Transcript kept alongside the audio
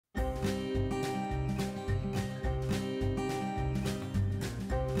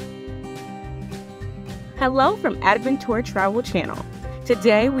Hello from AdvenTour Travel Channel.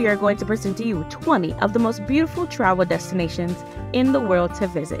 Today we are going to present to you 20 of the most beautiful travel destinations in the world to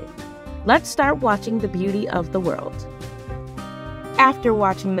visit. Let's start watching the beauty of the world. After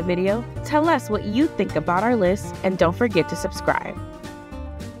watching the video, tell us what you think about our list and don't forget to subscribe.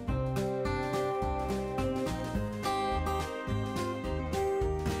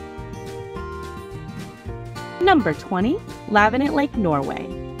 Number 20, Lovatnet Lake,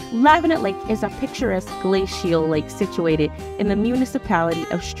 Norway. Lovatnet Lake is a picturesque glacial lake situated in the municipality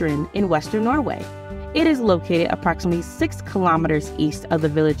of Stryn in western Norway. It is located approximately 6 kilometers east of the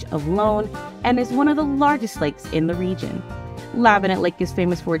village of Lone and is one of the largest lakes in the region. Lovatnet Lake is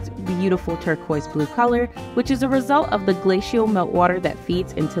famous for its beautiful turquoise blue color, which is a result of the glacial meltwater that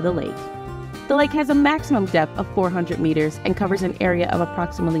feeds into the lake. The lake has a maximum depth of 400 meters and covers an area of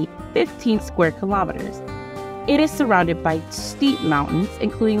approximately 15 square kilometers. It is surrounded by steep mountains,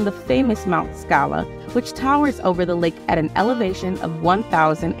 including the famous Mount Skala, which towers over the lake at an elevation of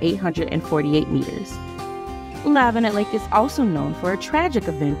 1,848 meters. Lovatnet Lake is also known for a tragic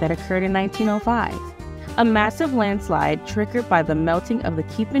event that occurred in 1905. A massive landslide triggered by the melting of the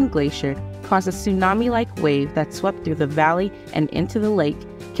Keepen Glacier caused a tsunami-like wave that swept through the valley and into the lake,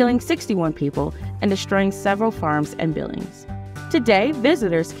 killing 61 people and destroying several farms and buildings. Today,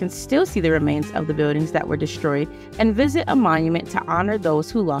 visitors can still see the remains of the buildings that were destroyed and visit a monument to honor those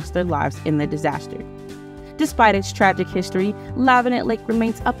who lost their lives in the disaster. Despite its tragic history, Lovatnet Lake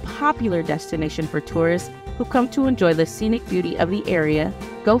remains a popular destination for tourists who come to enjoy the scenic beauty of the area,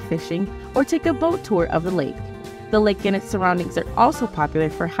 go fishing, or take a boat tour of the lake. The lake and its surroundings are also popular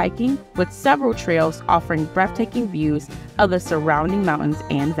for hiking, with several trails offering breathtaking views of the surrounding mountains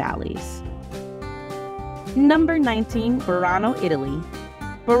and valleys. Number 19, Burano, Italy.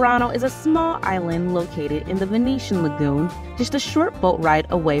 Burano is a small island located in the Venetian lagoon, just a short boat ride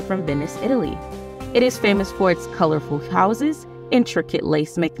away from Venice, Italy. It is famous for its colorful houses, intricate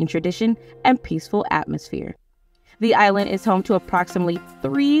lace-making tradition, and peaceful atmosphere. The island is home to approximately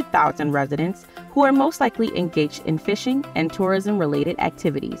 3,000 residents who are most likely engaged in fishing and tourism-related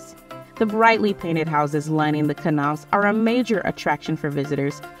activities. The brightly painted houses lining the canals are a major attraction for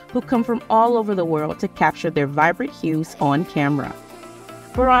visitors who come from all over the world to capture their vibrant hues on camera.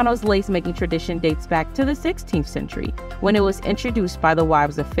 Burano's lace-making tradition dates back to the 16th century, when it was introduced by the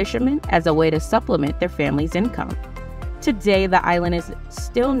wives of fishermen as a way to supplement their family's income. Today, the island is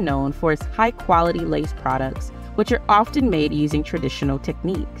still known for its high-quality lace products, which are often made using traditional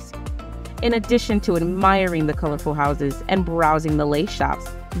techniques. In addition to admiring the colorful houses and browsing the lace shops,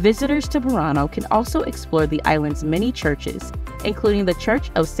 visitors to Burano can also explore the island's many churches, including the Church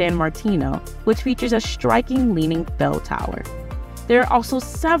of San Martino, which features a striking leaning bell tower. There are also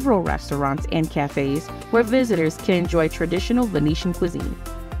several restaurants and cafes where visitors can enjoy traditional Venetian cuisine.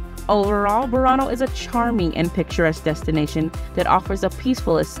 Overall, Burano is a charming and picturesque destination that offers a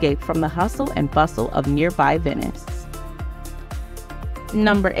peaceful escape from the hustle and bustle of nearby Venice.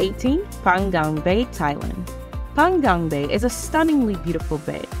 Number 18, Phangan Bay, Thailand. Phangan Bay is a stunningly beautiful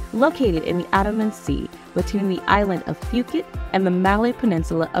bay located in the Andaman Sea between the island of Phuket and the Malay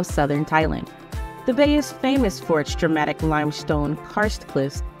Peninsula of southern Thailand. The bay is famous for its dramatic limestone karst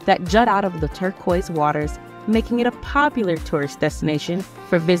cliffs that jut out of the turquoise waters, making it a popular tourist destination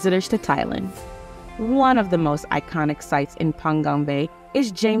for visitors to Thailand. One of the most iconic sites in Phangan Bay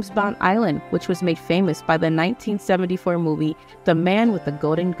is James Bond Island, which was made famous by the 1974 movie The Man with the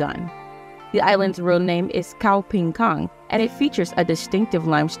Golden Gun. The island's real name is Khao Ping Kang, and it features a distinctive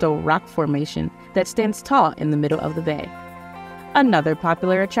limestone rock formation that stands tall in the middle of the bay. Another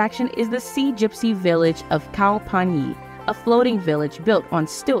popular attraction is the Sea Gypsy village of Khao Phan Yi, a floating village built on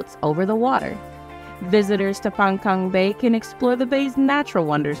stilts over the water. Visitors to Phangan Bay can explore the bay's natural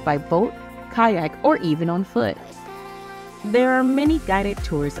wonders by boat, kayak, or even on foot. There are many guided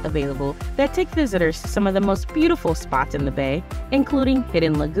tours available that take visitors to some of the most beautiful spots in the bay, including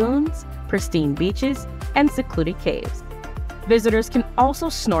hidden lagoons, pristine beaches, and secluded caves. Visitors can also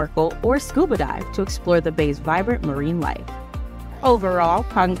snorkel or scuba dive to explore the bay's vibrant marine life. Overall,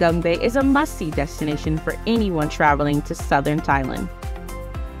 Phangan Bay is a must-see destination for anyone traveling to southern Thailand.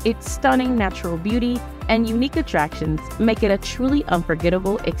 Its stunning natural beauty and unique attractions make it a truly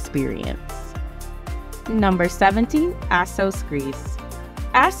unforgettable experience. Number 17, Assos, Greece.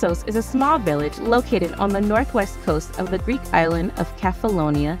 Assos is a small village located on the northwest coast of the Greek island of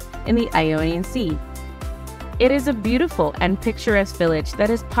Kefalonia in the Ionian Sea. It is a beautiful and picturesque village that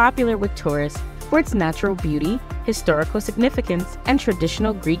is popular with tourists for its natural beauty, historical significance, and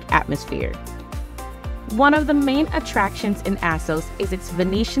traditional Greek atmosphere. One of the main attractions in Assos is its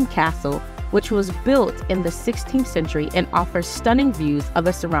Venetian castle, which was built in the 16th century and offers stunning views of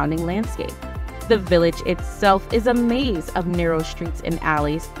the surrounding landscape. The village itself is a maze of narrow streets and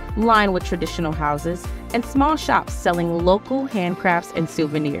alleys lined with traditional houses and small shops selling local handcrafts and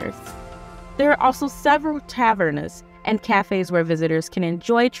souvenirs. There are also several tavernas and cafes where visitors can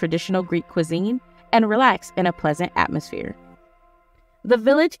enjoy traditional Greek cuisine and relax in a pleasant atmosphere. The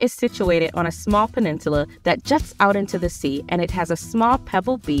village is situated on a small peninsula that juts out into the sea, and it has a small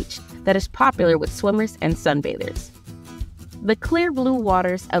pebble beach that is popular with swimmers and sunbathers. The clear blue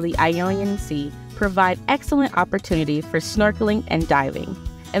waters of the Ionian Sea provide excellent opportunity for snorkeling and diving,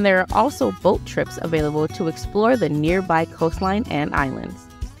 and there are also boat trips available to explore the nearby coastline and islands.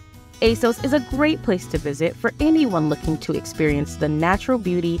 Assos is a great place to visit for anyone looking to experience the natural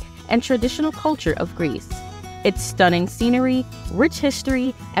beauty and traditional culture of Greece. Its stunning scenery, rich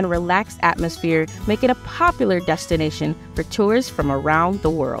history, and relaxed atmosphere make it a popular destination for tourists from around the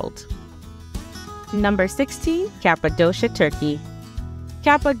world. Number 16, Cappadocia, Turkey.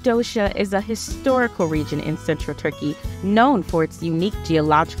 Cappadocia is a historical region in central Turkey known for its unique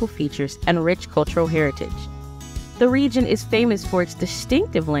geological features and rich cultural heritage. The region is famous for its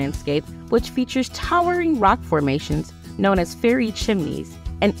distinctive landscape, which features towering rock formations known as fairy chimneys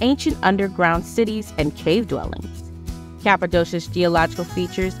and ancient underground cities and cave dwellings. Cappadocia's geological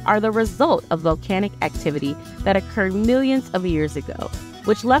features are the result of volcanic activity that occurred millions of years ago,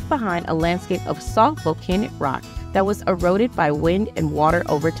 which left behind a landscape of soft volcanic rock that was eroded by wind and water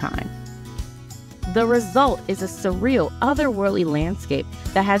over time. The result is a surreal, otherworldly landscape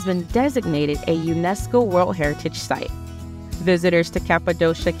that has been designated a UNESCO World Heritage Site. Visitors to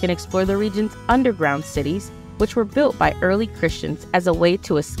Cappadocia can explore the region's underground cities, which were built by early Christians as a way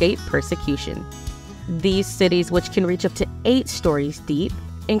to escape persecution. These cities, which can reach up to 8 stories deep,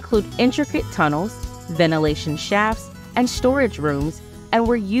 include intricate tunnels, ventilation shafts, and storage rooms, and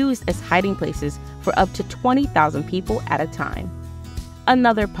were used as hiding places for up to 20,000 people at a time.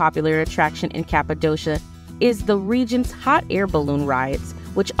 Another popular attraction in Cappadocia is the region's hot air balloon rides,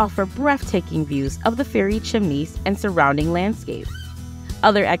 which offer breathtaking views of the fairy chimneys and surrounding landscape.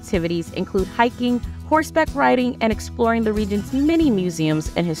 Other activities include hiking, horseback riding, and exploring the region's many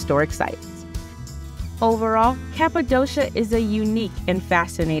museums and historic sites. Overall, Cappadocia is a unique and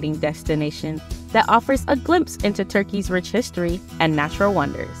fascinating destination that offers a glimpse into Turkey's rich history and natural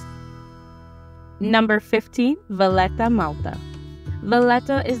wonders. Number 15, Valletta, Malta.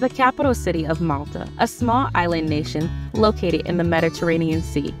 Valletta is the capital city of Malta, a small island nation located in the Mediterranean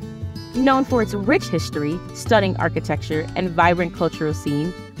Sea. Known for its rich history, stunning architecture, and vibrant cultural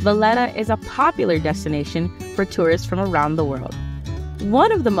scene, Valletta is a popular destination for tourists from around the world.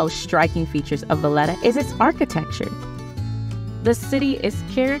 One of the most striking features of Valletta is its architecture. The city is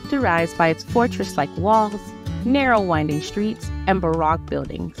characterized by its fortress-like walls, narrow winding streets, and Baroque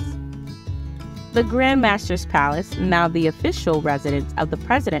buildings. The Grand Master's Palace, now the official residence of the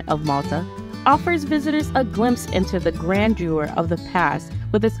President of Malta, offers visitors a glimpse into the grandeur of the past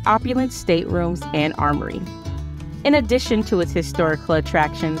with its opulent staterooms and armory. In addition to its historical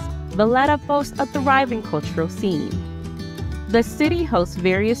attractions, Valletta boasts a thriving cultural scene. The city hosts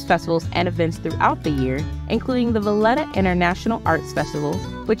various festivals and events throughout the year, including the Valletta International Arts Festival,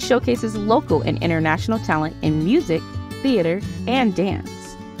 which showcases local and international talent in music, theater, and dance.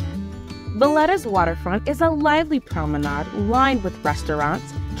 Valletta's waterfront is a lively promenade lined with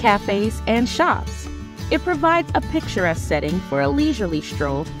restaurants, cafes, and shops. It provides a picturesque setting for a leisurely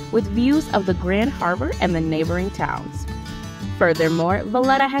stroll with views of the Grand Harbor and the neighboring towns. Furthermore,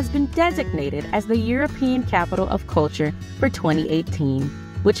 Valletta has been designated as the European Capital of Culture for 2018,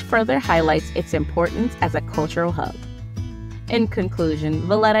 which further highlights its importance as a cultural hub. In conclusion,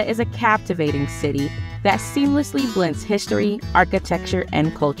 Valletta is a captivating city that seamlessly blends history, architecture,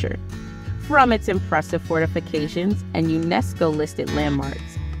 and culture. From its impressive fortifications and UNESCO-listed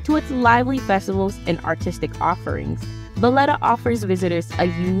landmarks to its lively festivals and artistic offerings, Valletta offers visitors a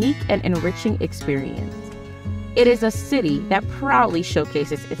unique and enriching experience. It is a city that proudly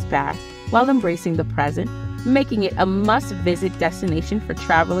showcases its past while embracing the present, making it a must-visit destination for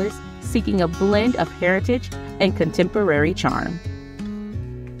travelers seeking a blend of heritage and contemporary charm.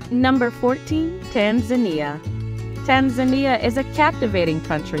 Number 14, Tanzania. Tanzania is a captivating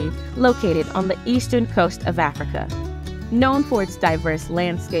country located on the eastern coast of Africa. Known for its diverse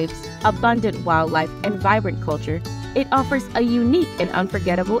landscapes, abundant wildlife, and vibrant culture, it offers a unique and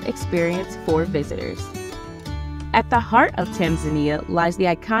unforgettable experience for visitors. At the heart of Tanzania lies the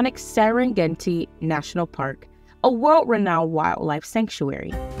iconic Serengeti National Park, a world-renowned wildlife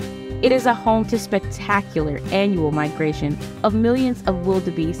sanctuary. It is a home to spectacular annual migration of millions of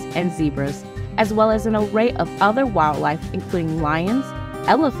wildebeest and zebras, as well as an array of other wildlife including lions,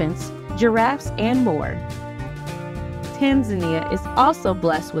 elephants, giraffes, and more. Tanzania is also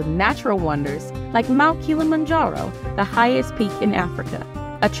blessed with natural wonders like Mount Kilimanjaro, the highest peak in Africa,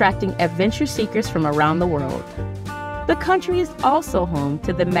 attracting adventure seekers from around the world. The country is also home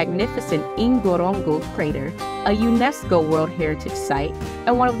to the magnificent Ngorongoro crater, a UNESCO World Heritage Site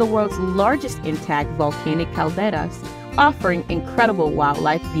and one of the world's largest intact volcanic calderas, offering incredible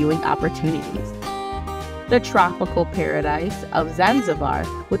wildlife viewing opportunities. The tropical paradise of Zanzibar,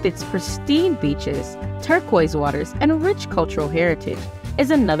 with its pristine beaches, turquoise waters, and rich cultural heritage,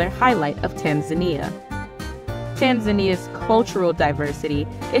 is another highlight of Tanzania. Tanzania's cultural diversity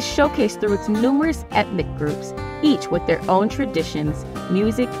is showcased through its numerous ethnic groups, each with their own traditions,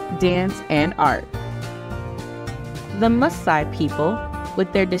 music, dance, and art. The Maasai people,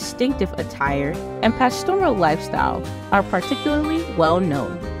 with their distinctive attire and pastoral lifestyle, are particularly well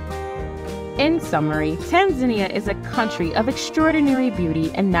known. In summary, Tanzania is a country of extraordinary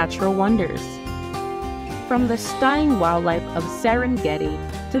beauty and natural wonders. From the stunning wildlife of Serengeti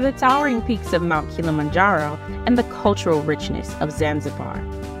to the towering peaks of Mount Kilimanjaro and the cultural richness of Zanzibar,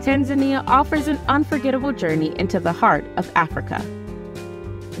 Tanzania offers an unforgettable journey into the heart of Africa.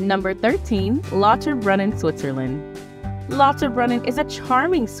 Number 13. Lauterbrunnen, Switzerland. Lauterbrunnen is a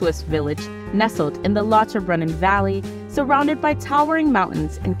charming Swiss village nestled in the Lauterbrunnen Valley, surrounded by towering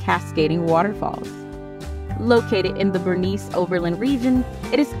mountains and cascading waterfalls. Located in the Bernese Oberland region,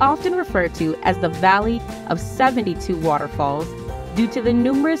 it is often referred to as the Valley of 72 Waterfalls due to the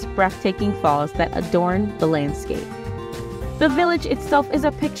numerous breathtaking falls that adorn the landscape. The village itself is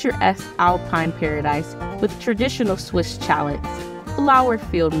a picturesque alpine paradise with traditional Swiss chalets,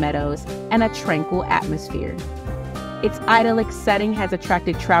 flower-filled meadows, and a tranquil atmosphere. Its idyllic setting has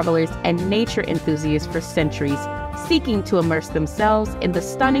attracted travelers and nature enthusiasts for centuries, seeking to immerse themselves in the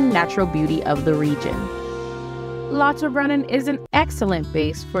stunning natural beauty of the region. Lauterbrunnen is an excellent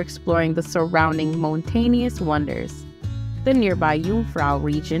base for exploring the surrounding mountainous wonders. The nearby Jungfrau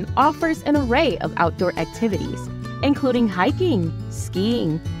region offers an array of outdoor activities, including hiking,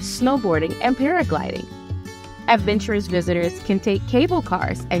 skiing, snowboarding, and paragliding. Adventurous visitors can take cable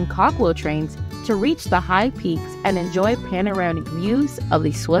cars and cogwheel trains to reach the high peaks and enjoy panoramic views of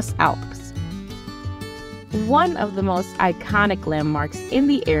the Swiss Alps. One of the most iconic landmarks in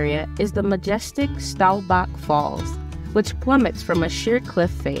the area is the majestic Staubach Falls, which plummets from a sheer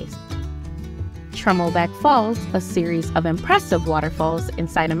cliff face. Tremmelback Falls, a series of impressive waterfalls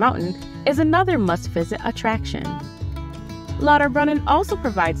inside a mountain, is another must-visit attraction. Lauterbrunnen also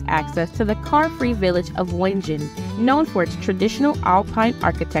provides access to the car-free village of Wengen, known for its traditional alpine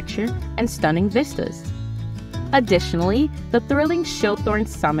architecture and stunning vistas. Additionally, the thrilling Schilthorn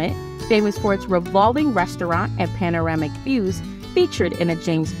Summit, famous for its revolving restaurant and panoramic views featured in a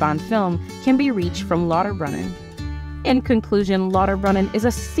James Bond film, can be reached from Lauterbrunnen. In conclusion, Lauterbrunnen is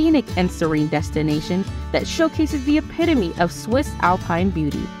a scenic and serene destination that showcases the epitome of Swiss alpine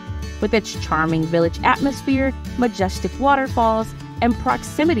beauty. With its charming village atmosphere, majestic waterfalls, and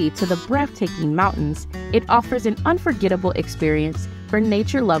proximity to the breathtaking mountains, it offers an unforgettable experience for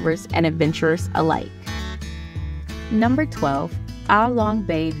nature lovers and adventurers alike. Number 12. A Long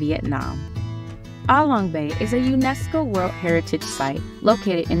Bay, Vietnam. A Long Bay is a UNESCO World Heritage Site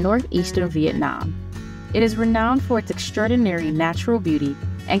located in northeastern Vietnam. It is renowned for its extraordinary natural beauty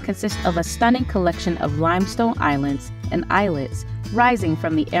and consists of a stunning collection of limestone islands and islets rising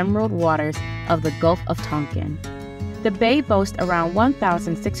from the emerald waters of the Gulf of Tonkin. The bay boasts around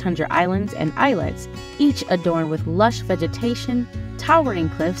 1,600 islands and islets, each adorned with lush vegetation, towering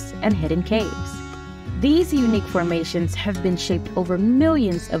cliffs, and hidden caves. These unique formations have been shaped over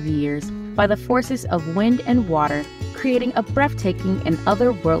millions of years by the forces of wind and water, creating a breathtaking and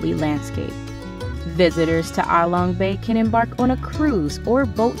otherworldly landscape. Visitors to A Long Bay can embark on a cruise or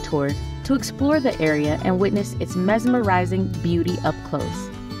boat tour to explore the area and witness its mesmerizing beauty up close.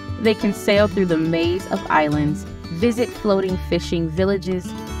 They can sail through the maze of islands, visit floating fishing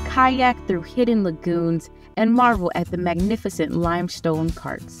villages, kayak through hidden lagoons, and marvel at the magnificent limestone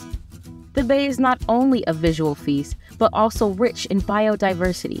carts. The bay is not only a visual feast, but also rich in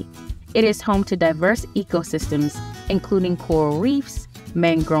biodiversity. It is home to diverse ecosystems, including coral reefs,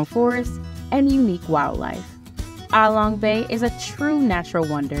 mangrove forests, and unique wildlife. A Long Bay is a true natural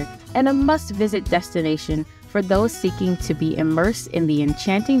wonder and a must-visit destination for those seeking to be immersed in the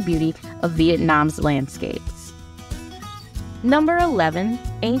enchanting beauty of Vietnam's landscapes. Number 11.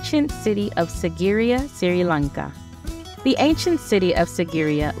 Ancient City of Sigiriya, Sri Lanka. The ancient city of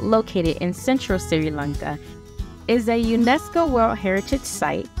Sigiriya, located in central Sri Lanka, is a UNESCO World Heritage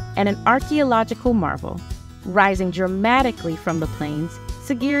Site and an archaeological marvel. Rising dramatically from the plains,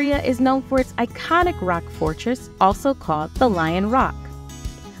 Sigiriya is known for its iconic rock fortress, also called the Lion Rock.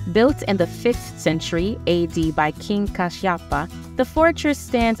 Built in the 5th century AD by King Kashyapa, the fortress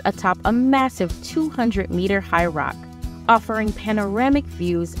stands atop a massive 200-meter-high rock, offering panoramic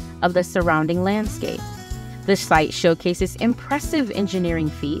views of the surrounding landscape. The site showcases impressive engineering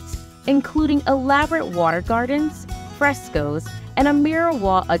feats, including elaborate water gardens, frescoes, and a mirror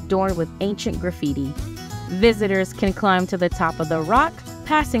wall adorned with ancient graffiti. Visitors can climb to the top of the rock,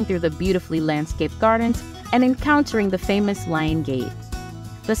 passing through the beautifully landscaped gardens and encountering the famous Lion Gate.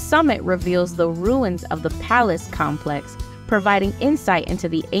 The summit reveals the ruins of the palace complex, providing insight into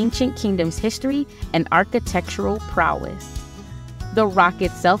the ancient kingdom's history and architectural prowess. The rock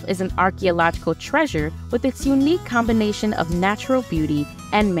itself is an archaeological treasure with its unique combination of natural beauty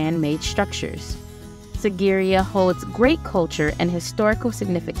and man-made structures. Sigiriya holds great culture and historical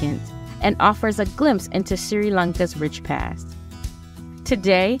significance and offers a glimpse into Sri Lanka's rich past.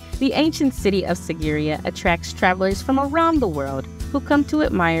 Today, the ancient city of Sigiriya attracts travelers from around the world who come to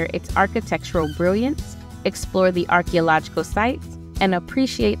admire its architectural brilliance, explore the archaeological sites, and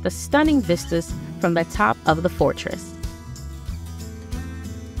appreciate the stunning vistas from the top of the fortress.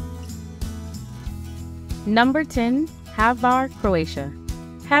 Number 10. Hvar, Croatia.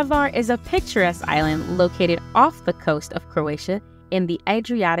 Hvar is a picturesque island located off the coast of Croatia in the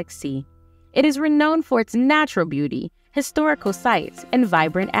Adriatic Sea. It is renowned for its natural beauty, historical sites, and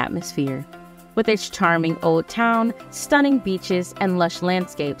vibrant atmosphere. With its charming old town, stunning beaches, and lush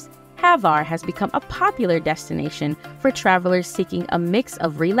landscapes, Hvar has become a popular destination for travelers seeking a mix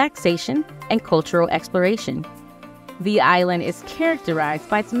of relaxation and cultural exploration. The island is characterized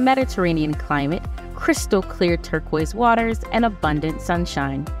by its Mediterranean climate, crystal clear turquoise waters, and abundant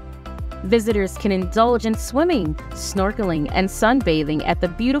sunshine. Visitors can indulge in swimming, snorkeling, and sunbathing at the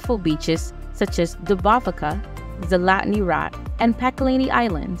beautiful beaches such as Dubrovka, Zlatni Rat, and Pakleni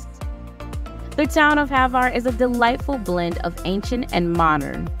Islands. The town of Hvar is a delightful blend of ancient and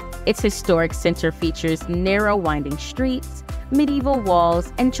modern. Its historic center features narrow winding streets, medieval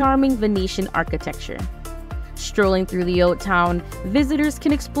walls, and charming Venetian architecture. Strolling through the old town, visitors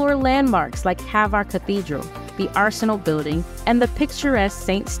can explore landmarks like Hvar Cathedral, the Arsenal Building, and the picturesque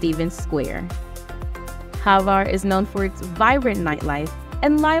St. Stephen's Square. Hvar is known for its vibrant nightlife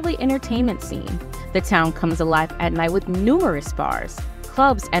and lively entertainment scene. The town comes alive at night with numerous bars,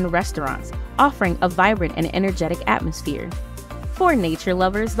 clubs, and restaurants, offering a vibrant and energetic atmosphere. For nature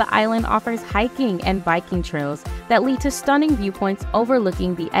lovers, the island offers hiking and biking trails that lead to stunning viewpoints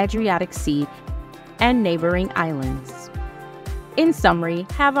overlooking the Adriatic Sea and neighboring islands. In summary,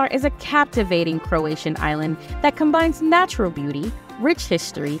 Hvar is a captivating Croatian island that combines natural beauty, rich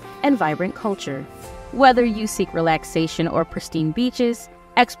history, and vibrant culture. Whether you seek relaxation or pristine beaches,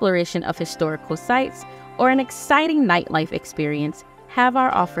 exploration of historical sites, or an exciting nightlife experience,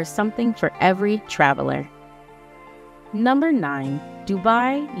 Hvar offers something for every traveler. Number 9.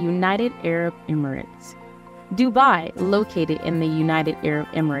 Dubai, United Arab Emirates. Dubai, located in the United Arab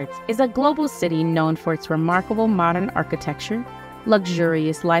Emirates, is a global city known for its remarkable modern architecture,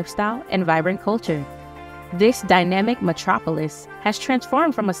 luxurious lifestyle, and vibrant culture. This dynamic metropolis has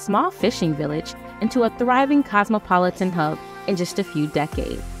transformed from a small fishing village into a thriving cosmopolitan hub in just a few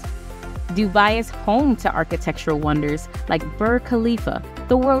decades. Dubai is home to architectural wonders like Burj Khalifa,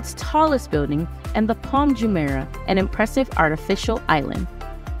 the world's tallest building, and the Palm Jumeirah, an impressive artificial island.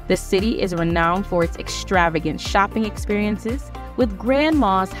 The city is renowned for its extravagant shopping experiences, with grand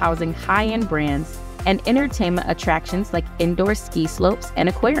malls housing high-end brands and entertainment attractions like indoor ski slopes and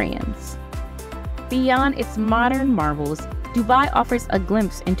aquariums. Beyond its modern marvels, Dubai offers a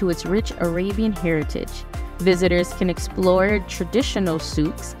glimpse into its rich Arabian heritage. Visitors can explore traditional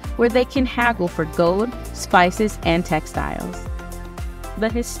souks where they can haggle for gold, spices, and textiles. The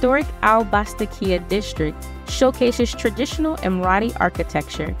historic Al-Bastakia district showcases traditional Emirati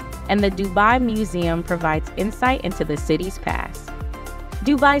architecture, and the Dubai Museum provides insight into the city's past.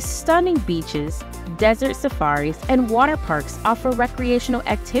 Dubai's stunning beaches, desert safaris, and water parks offer recreational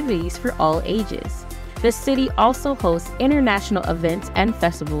activities for all ages. The city also hosts international events and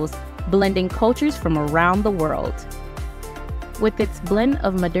festivals, blending cultures from around the world. With its blend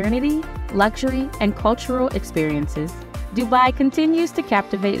of modernity, luxury, and cultural experiences, Dubai continues to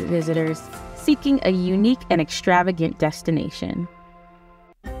captivate visitors seeking a unique and extravagant destination.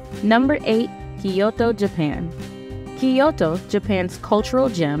 Number 8. Kyoto, Japan. Kyoto, Japan's cultural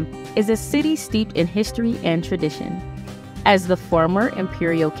gem, is a city steeped in history and tradition. As the former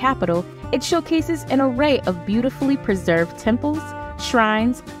imperial capital, it showcases an array of beautifully preserved temples,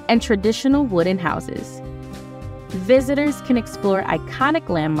 shrines, and traditional wooden houses. Visitors can explore iconic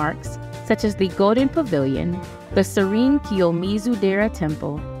landmarks such as the Golden Pavilion, the serene Kiyomizu-dera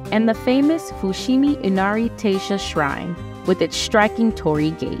Temple, and the famous Fushimi Inari Taisha Shrine, with its striking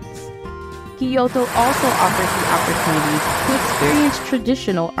torii gates. Kyoto also offers the opportunity to experience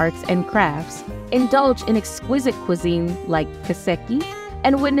traditional arts and crafts, indulge in exquisite cuisine like kaseki,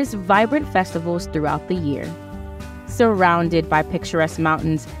 and witness vibrant festivals throughout the year. Surrounded by picturesque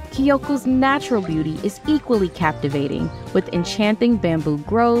mountains, Kyoto's natural beauty is equally captivating, with enchanting bamboo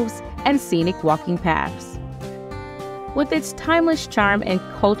groves and scenic walking paths. With its timeless charm and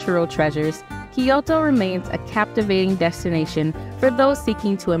cultural treasures, Kyoto remains a captivating destination for those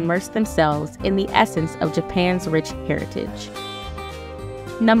seeking to immerse themselves in the essence of Japan's rich heritage.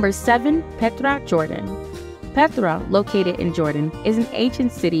 Number 7. Petra, Jordan. Petra, located in Jordan, is an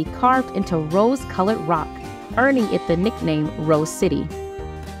ancient city carved into rose-colored rock, earning it the nickname Rose City.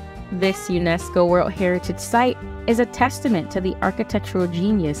 This UNESCO World Heritage Site is a testament to the architectural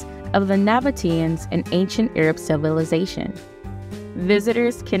genius of the Nabateans and ancient Arab civilization.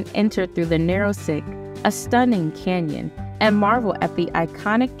 Visitors can enter through the narrow Sik, a stunning canyon, and marvel at the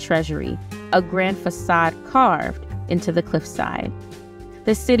iconic treasury, a grand facade carved into the cliffside.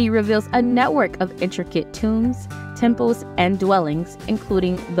 The city reveals a network of intricate tombs, temples, and dwellings,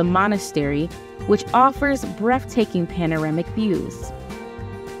 including the monastery, which offers breathtaking panoramic views.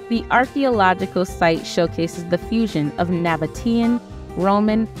 The archaeological site showcases the fusion of Nabatean,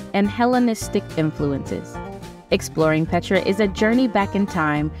 Roman, and Hellenistic influences. Exploring Petra is a journey back in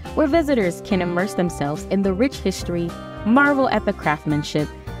time where visitors can immerse themselves in the rich history, marvel at the craftsmanship,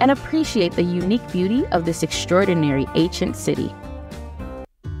 and appreciate the unique beauty of this extraordinary ancient city.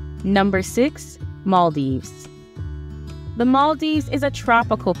 Number 6. Maldives. The Maldives is a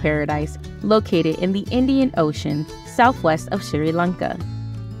tropical paradise located in the Indian Ocean, southwest of Sri Lanka.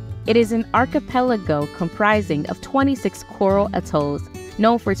 It is an archipelago comprising of 26 coral atolls,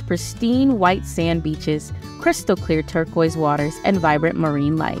 known for its pristine white sand beaches, crystal-clear turquoise waters, and vibrant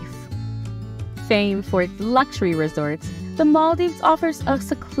marine life. Famed for its luxury resorts, the Maldives offers a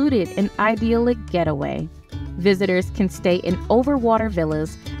secluded and idyllic getaway. Visitors can stay in overwater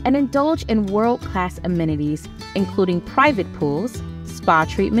villas and indulge in world-class amenities, including private pools, spa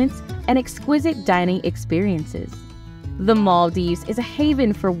treatments, and exquisite dining experiences. The Maldives is a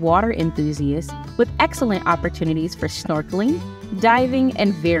haven for water enthusiasts with excellent opportunities for snorkeling, diving,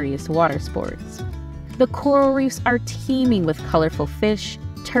 and various water sports. The coral reefs are teeming with colorful fish,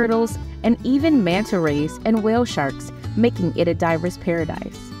 turtles, and even manta rays and whale sharks, making it a diverse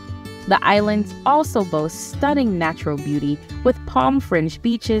paradise. The islands also boast stunning natural beauty with palm-fringed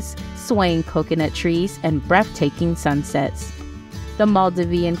beaches, swaying coconut trees, and breathtaking sunsets. The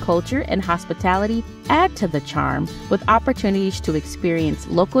Maldivian culture and hospitality add to the charm, with opportunities to experience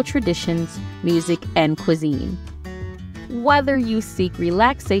local traditions, music, and cuisine. Whether you seek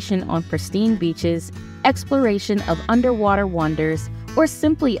relaxation on pristine beaches, exploration of underwater wonders, or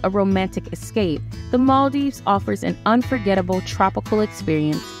simply a romantic escape, the Maldives offers an unforgettable tropical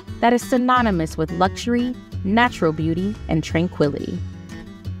experience that is synonymous with luxury, natural beauty, and tranquility.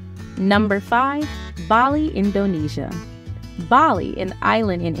 Number 5. Bali, Indonesia. Bali, an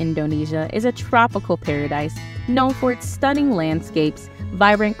island in Indonesia, is a tropical paradise known for its stunning landscapes,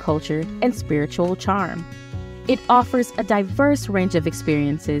 vibrant culture, and spiritual charm. It offers a diverse range of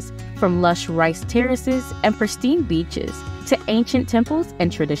experiences, from lush rice terraces and pristine beaches to ancient temples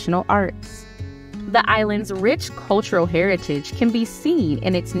and traditional arts. The island's rich cultural heritage can be seen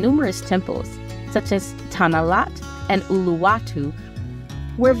in its numerous temples, such as Tanah Lot and Uluwatu,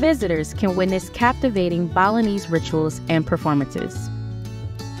 where visitors can witness captivating Balinese rituals and performances.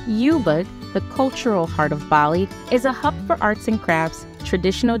 Ubud, the cultural heart of Bali, is a hub for arts and crafts,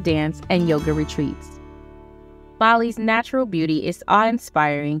 traditional dance, and yoga retreats. Bali's natural beauty is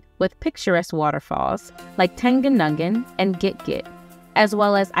awe-inspiring, with picturesque waterfalls like Tenggannungan and Git-Git, as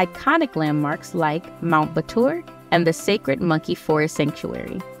well as iconic landmarks like Mount Batur and the sacred Monkey Forest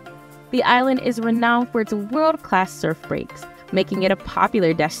Sanctuary. The island is renowned for its world-class surf breaks, making it a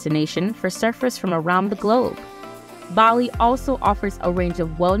popular destination for surfers from around the globe. Bali also offers a range of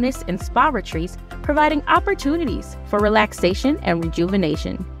wellness and spa retreats, providing opportunities for relaxation and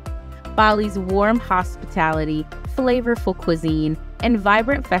rejuvenation. Bali's warm hospitality, flavorful cuisine, and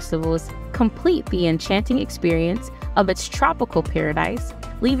vibrant festivals complete the enchanting experience of its tropical paradise,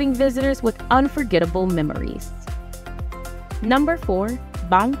 leaving visitors with unforgettable memories. Number 4.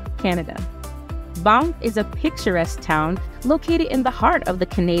 Banff, Canada. Banff is a picturesque town located in the heart of the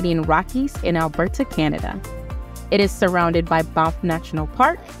Canadian Rockies in Alberta, Canada. It is surrounded by Banff National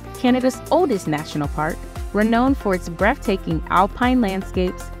Park, Canada's oldest national park, renowned for its breathtaking alpine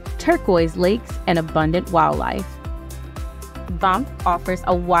landscapes, turquoise lakes, and abundant wildlife. Banff offers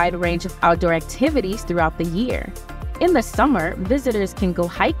a wide range of outdoor activities throughout the year. In the summer, visitors can go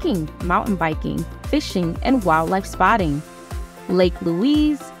hiking, mountain biking, fishing, and wildlife spotting, Lake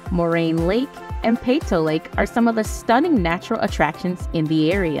Louise, Moraine Lake, and Peyto Lake are some of the stunning natural attractions in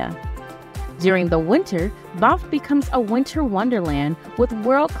the area. During the winter, Banff becomes a winter wonderland with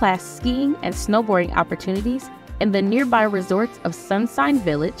world-class skiing and snowboarding opportunities in the nearby resorts of Sunshine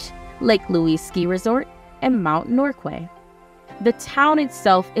Village, Lake Louise Ski Resort, and Mount Norquay. The town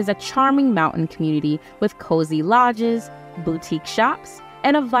itself is a charming mountain community with cozy lodges, boutique shops,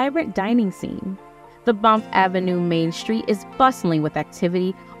 and a vibrant dining scene. The Banff Avenue Main Street is bustling with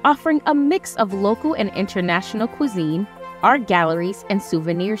activity, offering a mix of local and international cuisine, art galleries, and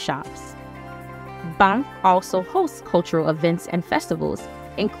souvenir shops. Banff also hosts cultural events and festivals,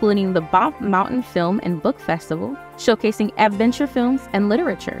 including the Banff Mountain Film and Book Festival, showcasing adventure films and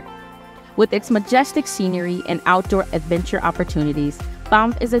literature. With its majestic scenery and outdoor adventure opportunities,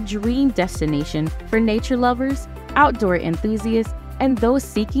 Banff is a dream destination for nature lovers, outdoor enthusiasts, and those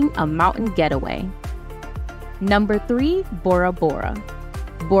seeking a mountain getaway. Number 3, Bora Bora.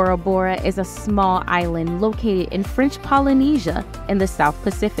 Bora Bora is a small island located in French Polynesia in the South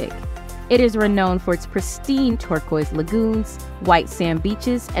Pacific. It is renowned for its pristine turquoise lagoons, white sand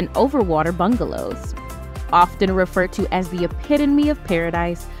beaches, and overwater bungalows. Often referred to as the epitome of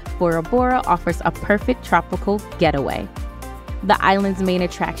paradise, Bora Bora offers a perfect tropical getaway. The island's main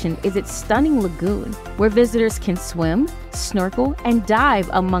attraction is its stunning lagoon, where visitors can swim, snorkel, and dive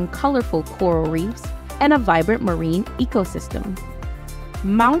among colorful coral reefs and a vibrant marine ecosystem.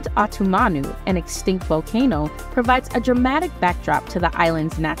 Mount Atumanu, an extinct volcano, provides a dramatic backdrop to the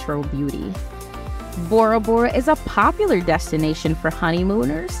island's natural beauty. Bora Bora is a popular destination for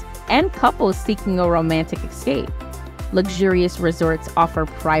honeymooners and couples seeking a romantic escape. Luxurious resorts offer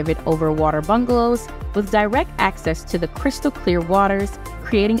private overwater bungalows with direct access to the crystal clear waters,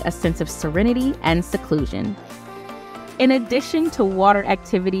 creating a sense of serenity and seclusion. In addition to water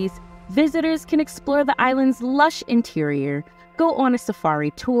activities, visitors can explore the island's lush interior, go on a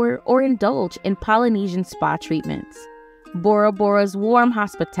safari tour, or indulge in Polynesian spa treatments. Bora Bora's warm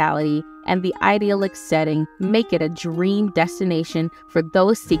hospitality and the idyllic setting make it a dream destination for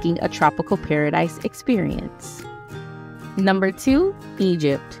those seeking a tropical paradise experience. Number 2,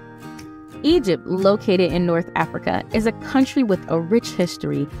 Egypt. Egypt, located in North Africa, is a country with a rich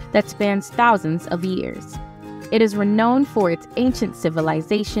history that spans thousands of years. It is renowned for its ancient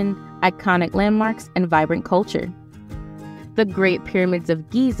civilization, iconic landmarks, and vibrant culture. The Great Pyramids of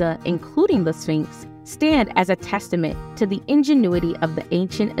Giza, including the Sphinx, stand as a testament to the ingenuity of the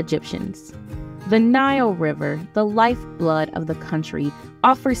ancient Egyptians. The Nile River, the lifeblood of the country,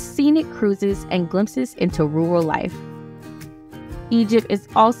 offers scenic cruises and glimpses into rural life. Egypt is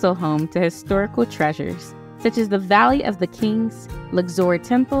also home to historical treasures, such as the Valley of the Kings, Luxor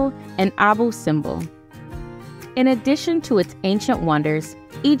Temple, and Abu Simbel. In addition to its ancient wonders,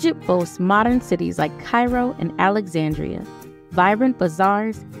 Egypt boasts modern cities like Cairo and Alexandria, vibrant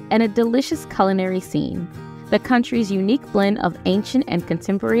bazaars, and a delicious culinary scene. The country's unique blend of ancient and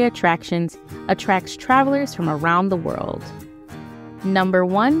contemporary attractions attracts travelers from around the world. Number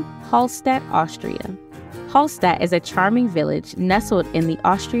 1, Hallstatt, Austria. Hallstatt is a charming village nestled in the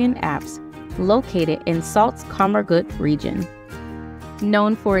Austrian Alps, located in Salzkammergut region.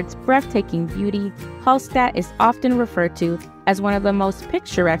 Known for its breathtaking beauty, Hallstatt is often referred to as one of the most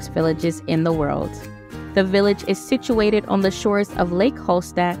picturesque villages in the world. The village is situated on the shores of Lake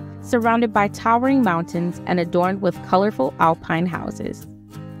Hallstatt, surrounded by towering mountains and adorned with colorful alpine houses.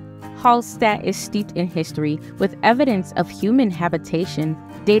 Hallstatt is steeped in history with evidence of human habitation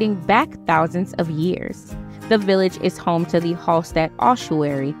dating back thousands of years. The village is home to the Hallstatt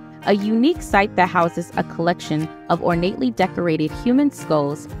ossuary, a unique site that houses a collection of ornately decorated human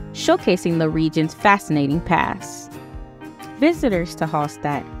skulls, showcasing the region's fascinating past. Visitors to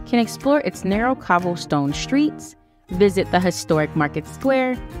Hallstatt can explore its narrow cobblestone streets, visit the historic market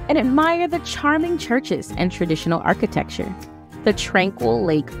square, and admire the charming churches and traditional architecture. The tranquil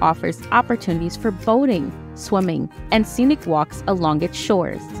lake offers opportunities for boating, swimming, and scenic walks along its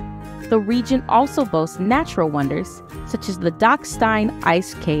shores. The region also boasts natural wonders, such as the Dockstein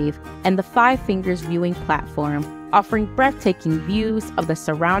Ice Cave and the Five Fingers Viewing Platform, offering breathtaking views of the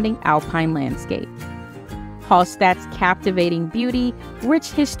surrounding alpine landscape. Hallstatt's captivating beauty,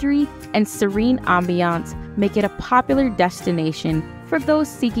 rich history, and serene ambiance make it a popular destination for those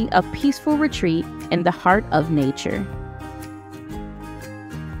seeking a peaceful retreat in the heart of nature.